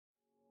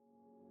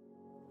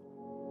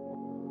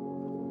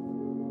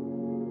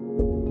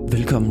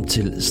Velkommen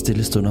til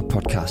Stillestunder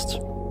podcast.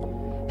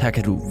 Her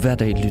kan du hver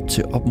dag lytte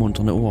til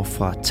opmuntrende ord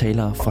fra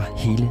talere fra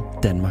hele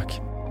Danmark.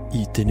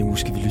 I denne uge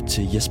skal vi lytte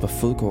til Jesper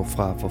Fodgaard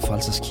fra Vor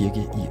Frelsers Kirke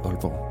i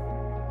Aalborg.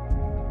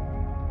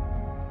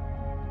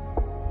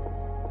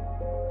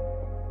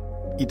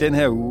 I den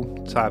her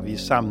uge tager vi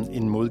sammen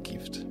en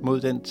modgift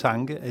mod den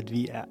tanke, at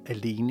vi er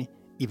alene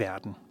i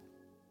verden.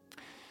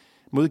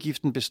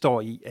 Modgiften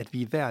består i, at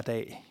vi hver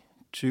dag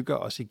tygger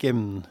os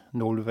igennem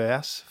nogle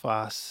vers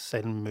fra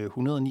salme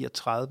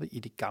 139 i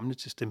Det Gamle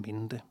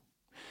Testamente.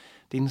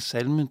 Det er en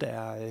salme,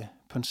 der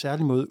på en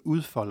særlig måde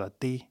udfolder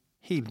det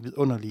helt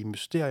vidunderlige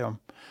mysterium,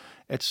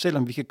 at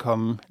selvom vi kan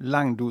komme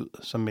langt ud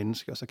som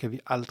mennesker, så kan vi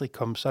aldrig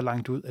komme så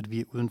langt ud, at vi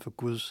er uden for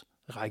Guds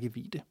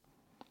rækkevidde.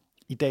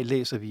 I dag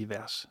læser vi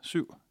vers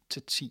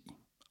 7-10,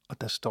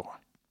 og der står: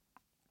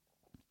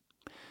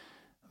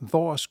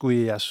 Hvor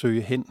skulle jeg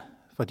søge hen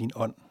for din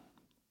ånd?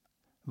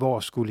 Hvor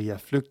skulle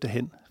jeg flygte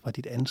hen fra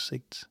dit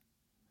ansigt?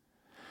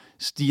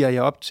 Stiger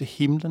jeg op til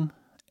himlen,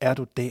 er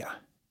du der.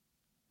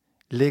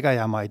 Lægger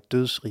jeg mig i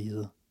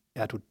dødsriget,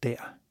 er du der.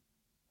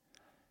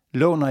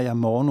 Låner jeg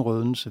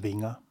morgenrødens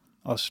vinger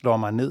og slår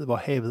mig ned, hvor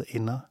havet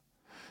ender,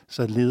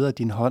 så leder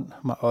din hånd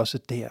mig også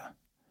der.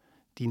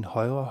 Din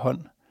højre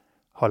hånd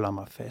holder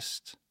mig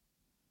fast.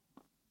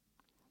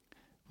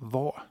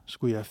 Hvor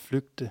skulle jeg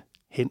flygte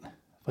hen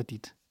fra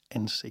dit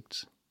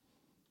ansigt?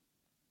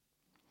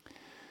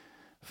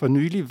 For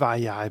nylig var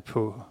jeg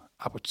på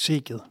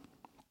apoteket,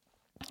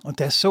 og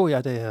der så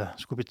jeg, da jeg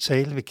skulle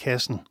betale ved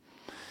kassen,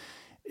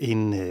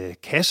 en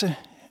kasse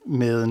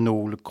med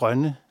nogle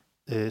grønne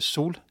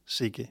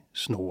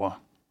solsikkesnore.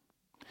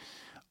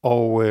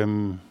 Og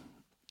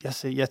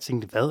jeg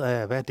tænkte, hvad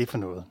er det for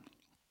noget?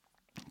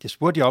 Det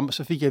spurgte jeg om, og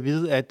så fik jeg at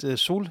vide, at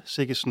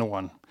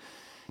solsikkesnoren,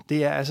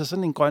 det er altså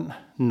sådan en grøn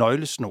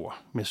nøglesnor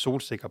med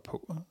solsikker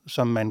på,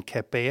 som man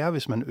kan bære,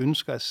 hvis man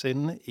ønsker at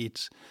sende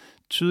et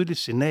tydeligt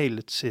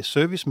signal til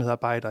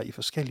servicemedarbejdere i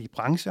forskellige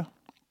brancher.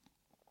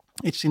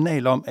 Et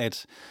signal om,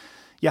 at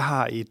jeg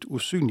har et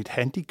usynligt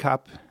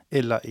handicap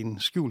eller en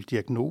skjult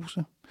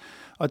diagnose,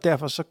 og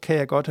derfor så kan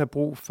jeg godt have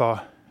brug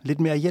for lidt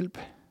mere hjælp,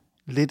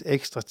 lidt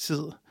ekstra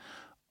tid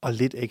og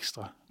lidt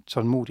ekstra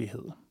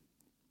tålmodighed.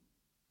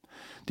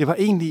 Det var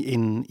egentlig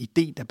en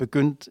idé, der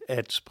begyndte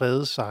at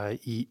sprede sig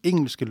i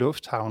engelske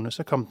lufthavne.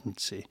 Så kom den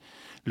til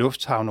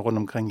lufthavne rundt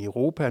omkring i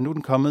Europa, og nu er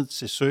den kommet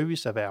til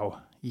serviceerhverv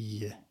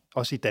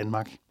også i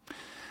Danmark.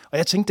 Og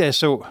jeg tænkte, da jeg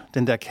så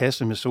den der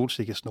kasse med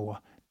solsikkesnore,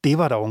 det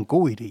var dog en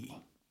god idé.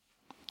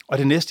 Og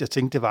det næste, jeg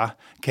tænkte, var,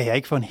 kan jeg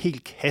ikke få en hel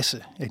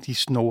kasse af de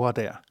snore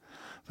der?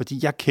 Fordi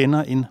jeg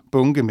kender en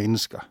bunke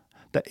mennesker,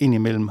 der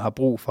indimellem har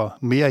brug for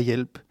mere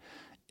hjælp,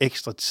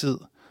 ekstra tid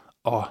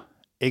og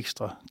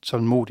ekstra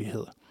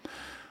tålmodighed.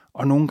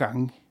 Og nogle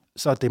gange,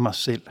 så er det mig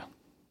selv.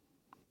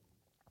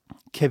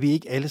 Kan vi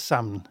ikke alle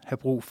sammen have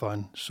brug for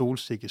en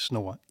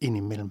solsikkesnor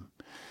indimellem?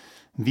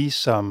 Vi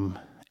som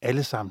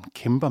alle sammen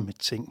kæmper med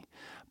ting,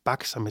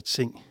 bakser med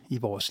ting i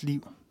vores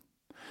liv.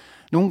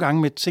 Nogle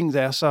gange med ting,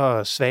 der er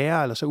så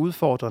svære eller så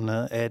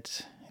udfordrende,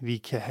 at vi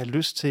kan have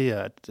lyst til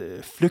at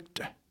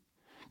flygte,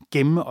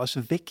 gemme os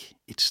væk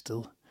et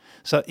sted.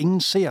 Så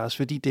ingen ser os,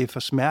 fordi det er for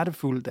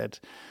smertefuldt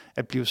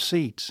at blive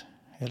set,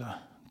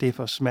 eller det er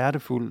for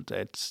smertefuldt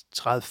at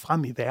træde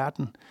frem i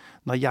verden,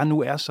 når jeg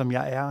nu er, som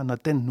jeg er, og når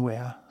den nu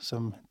er,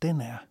 som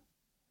den er.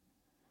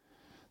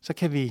 Så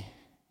kan vi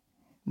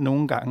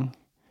nogle gange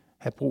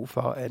have brug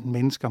for, at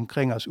mennesker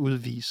omkring os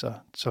udviser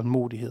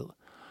tålmodighed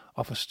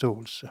og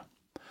forståelse.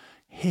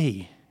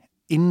 Hey,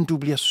 inden du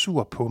bliver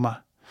sur på mig,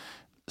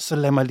 så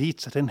lad mig lige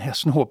tage den her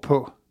snor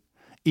på.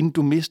 Inden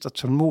du mister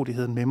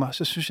tålmodigheden med mig,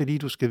 så synes jeg lige,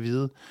 du skal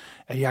vide,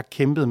 at jeg har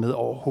kæmpet med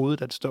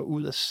overhovedet at stå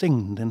ud af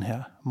sengen den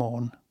her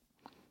morgen.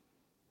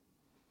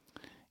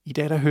 I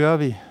dag der hører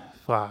vi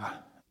fra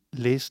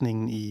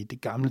læsningen i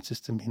Det Gamle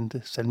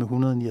Testamente, salme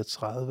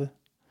 139,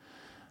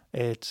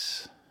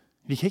 at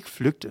vi kan ikke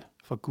flygte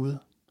fra Gud,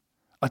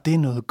 og det er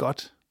noget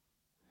godt.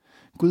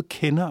 Gud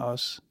kender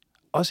os,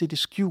 også i det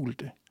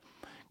skjulte.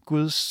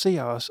 Gud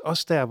ser os,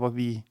 også der, hvor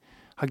vi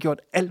har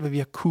gjort alt, hvad vi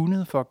har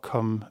kunnet for at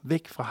komme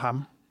væk fra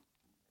ham.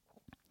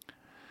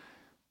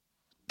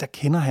 Der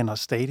kender han os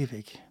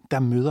stadigvæk. Der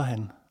møder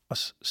han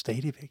os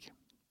stadigvæk.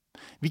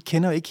 Vi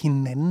kender jo ikke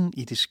hinanden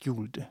i det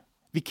skjulte.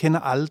 Vi kender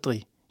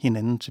aldrig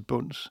hinanden til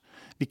bunds.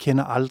 Vi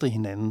kender aldrig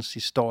hinandens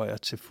historier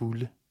til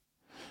fulde.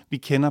 Vi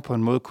kender på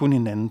en måde kun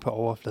hinanden på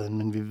overfladen,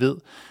 men vi ved,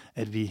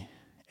 at vi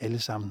alle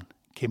sammen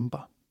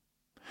kæmper.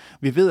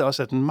 Vi ved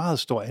også, at en meget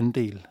stor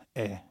andel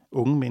af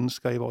unge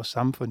mennesker i vores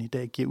samfund i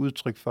dag giver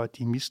udtryk for, at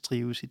de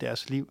mistrives i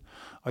deres liv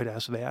og i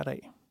deres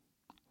hverdag.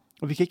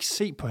 Og vi kan ikke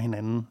se på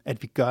hinanden,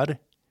 at vi gør det.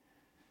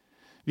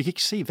 Vi kan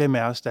ikke se, hvem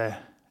af os, der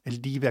er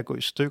lige ved at gå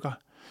i stykker.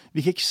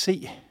 Vi kan ikke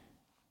se,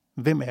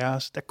 hvem af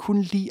os, der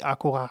kun lige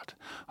akkurat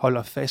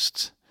holder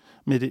fast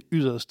med det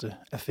yderste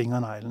af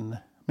fingerneglene.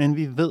 Men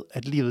vi ved,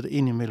 at livet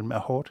indimellem er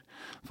hårdt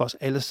for os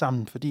alle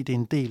sammen, fordi det er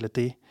en del af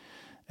det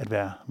at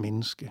være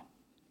menneske.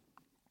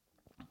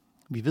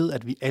 Vi ved,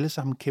 at vi alle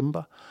sammen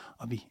kæmper,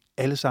 og vi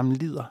alle sammen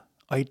lider.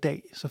 Og i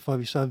dag så får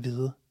vi så at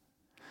vide,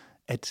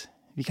 at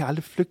vi kan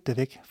aldrig flygte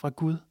væk fra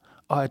Gud,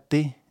 og at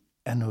det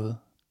er noget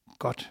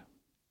godt.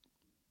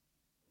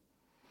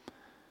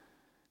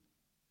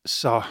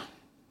 Så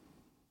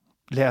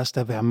lad os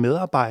da være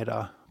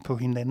medarbejdere på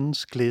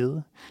hinandens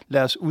glæde.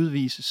 Lad os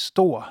udvise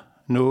stor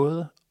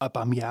nåde og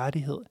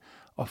barmhjertighed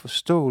og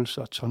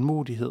forståelse og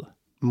tålmodighed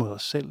mod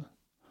os selv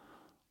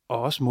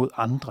og også mod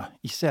andre,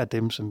 især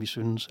dem, som vi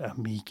synes er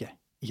mega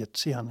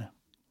irriterende.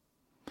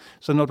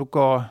 Så når du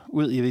går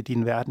ud i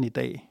din verden i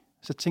dag,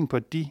 så tænk på,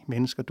 at de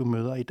mennesker, du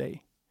møder i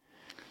dag,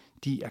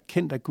 de er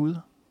kendt af Gud.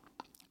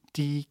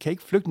 De kan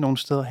ikke flygte nogen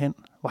steder hen,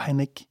 hvor han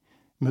ikke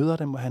møder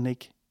dem, hvor han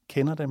ikke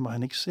kender dem, hvor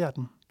han ikke ser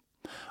dem.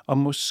 Og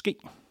måske,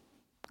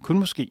 kun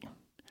måske,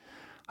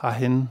 har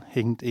han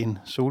hængt en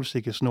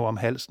solsikkesnor om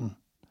halsen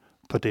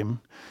på dem,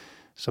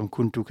 som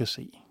kun du kan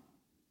se.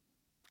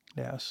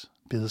 Lad os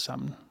bede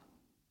sammen.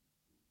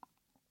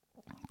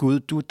 Gud,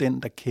 du er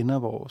den, der kender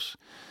vores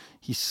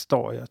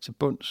historier til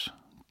bunds.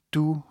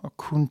 Du og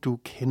kun du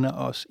kender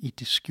os i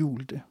det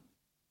skjulte.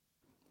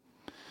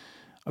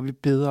 Og vi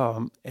beder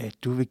om, at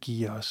du vil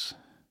give os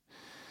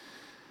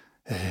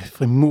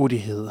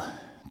frimodighed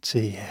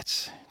til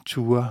at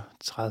ture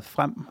træde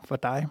frem for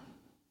dig,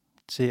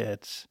 til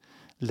at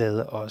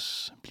lade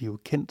os blive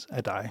kendt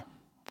af dig.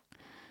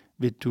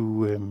 Vil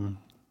du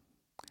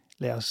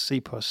lade os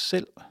se på os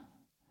selv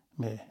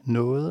med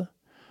nåde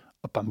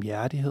og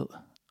barmhjertighed,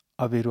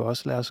 og vil du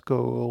også lade os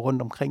gå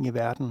rundt omkring i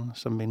verden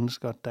som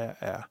mennesker,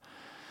 der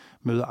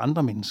møder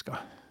andre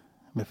mennesker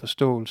med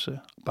forståelse,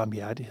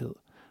 barmhjertighed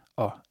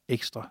og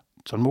ekstra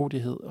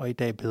tålmodighed. Og i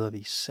dag beder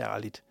vi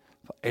særligt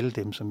for alle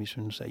dem, som vi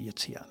synes er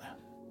irriterende.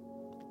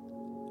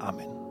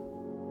 Amen.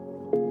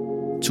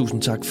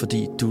 Tusind tak,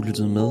 fordi du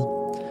lyttede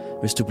med.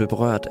 Hvis du blev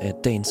berørt af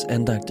dagens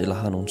andagt eller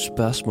har nogle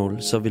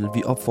spørgsmål, så vil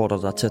vi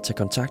opfordre dig til at tage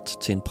kontakt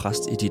til en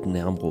præst i dit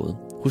nærområde.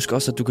 Husk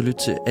også, at du kan lytte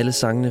til alle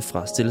sangene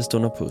fra Stille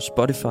Stunder på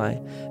Spotify,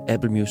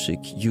 Apple Music,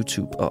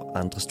 YouTube og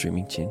andre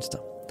streamingtjenester.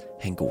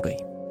 Ha' en god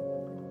dag.